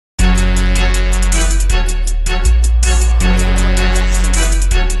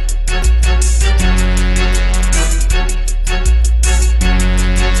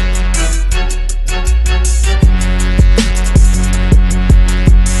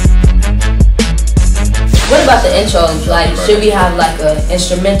intro. Like, should we have like a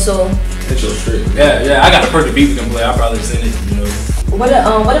instrumental? Intro straight. Yeah. I got a perfect beat we can play. I'll probably send it, you know.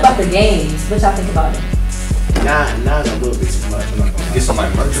 What about the games? What y'all think about it? Nah, a little bit too much. Get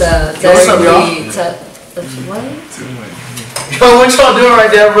somebody merch. What's up, y'all? What? Yo, what y'all doing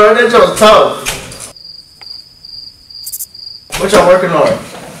right there, bro? That joke's tough. What y'all working on?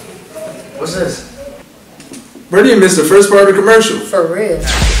 What's this? Bro, you missed the first part of the commercial. For real.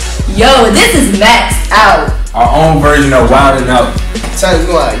 Yo, this is maxed out. Our own version of Wild 'N Out. Tell you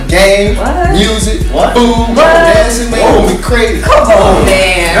what, game, music, food, dancing, man, we crazy. Come on,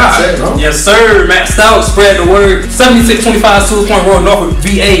 man. Yes, sir. Maxed out. Spread the word. 7625 Sewell Point Road, Norfolk,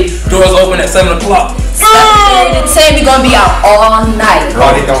 VA. Doors open at 7 o'clock. 7 to 10, we gonna be out all night.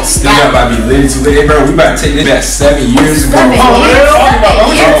 Bro, they don't still about to be lit too late, bro. We about to take this back 7 years ago.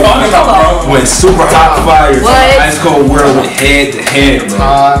 When Super Hot Fire, Ice Cold World went head to head, bro. I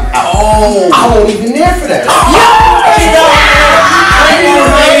wasn't even there for that.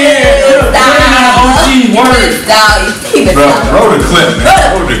 Bro, roll the clip,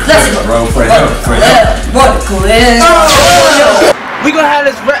 man. Roll the clip, bro. For help. Roll the clip. We gonna have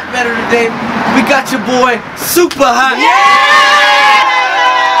this rap battle today. We got your boy Super Hot. Yeah!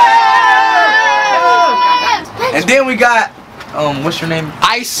 And then we got what's your name?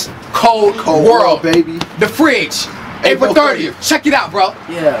 Ice Cold World, baby. The Fridge. April 30th. Check it out, bro.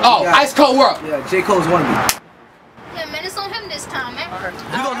 Yeah. Oh, Ice Cold World. Yeah, J. Cole's one of me. Yeah, man, it's on him this time, man.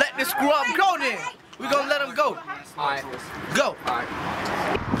 We gonna let this scrub go then. We gonna let him go. Alright. Go. Alright.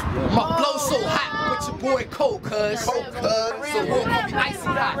 My flow so hot, but your boy cold, cuz. So we're gonna be icy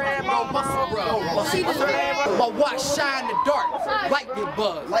hot. No muscle, bro. My watch shine in the dark, like the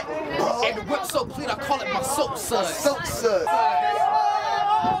buzz. And the whip so clean, I call it my soap suds.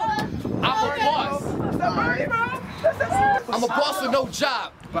 I'm a boss. I'm a boss with no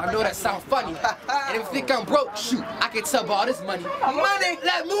job, but I know that sounds funny. And if you think I'm broke, shoot, I can tell by all this money. Money,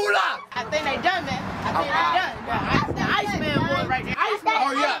 let moolah! I think they done, man. I think they done. The Iceman boy right there.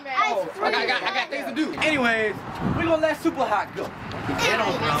 Hurry up. I got things to do. Anyways, we gonna let Super Hot go. Get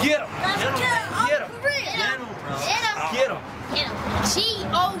him, bro. Get him.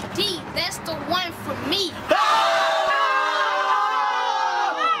 G-O-D, that's the one for me.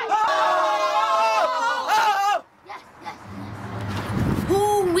 Who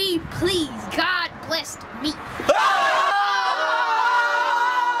we please, God blessed me.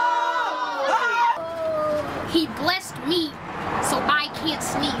 He blessed me, so I can't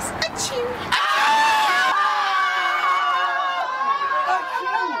sneeze. Achoo.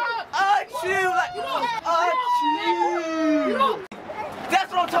 That's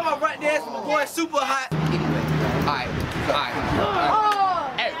what I'm talking about right there. It's my boy Super Hot. Anyway, alright.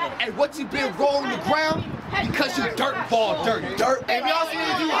 Hey, what you been rolling the ground? Because you dirt ball dirty. If y'all see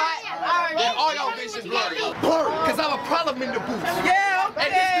me do hot, then all y'all vision blurry. Because I'm a problem in the booth. Yeah,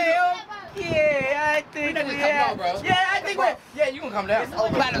 okay. Yeah, I think we had. Yeah, I think we. Yeah, you can come down.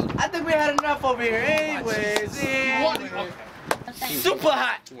 I think we had enough over here. Anyways, Super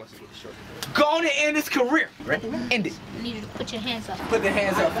Hot. Go on and end his career. Ready? End it. I need you to put your hands up. Put the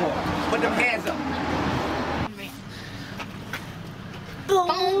hands up for him. Put them hands up.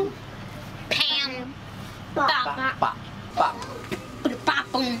 Boom. Pam. Bop. Bop. Bop. Put a bop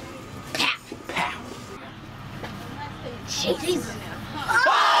boom. Pow. Pow. Jesus.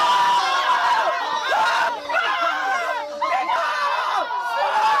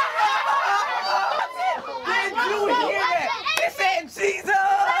 Did you hear that? It said Jesus!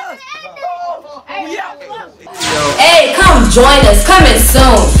 Hey, come join us coming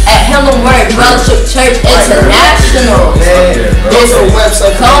soon at Helen Word Fellowship Church International. There's a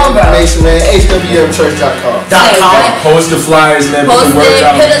website for information, man. hwmchurch.com. Post the flyers, man. Post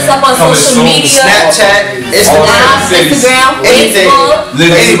it, hit us up on social media. Snapchat, Instagram, anything. Facebook,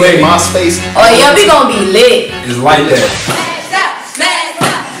 Anyway, MySpace. Oh yeah, we gonna be lit. It's like that.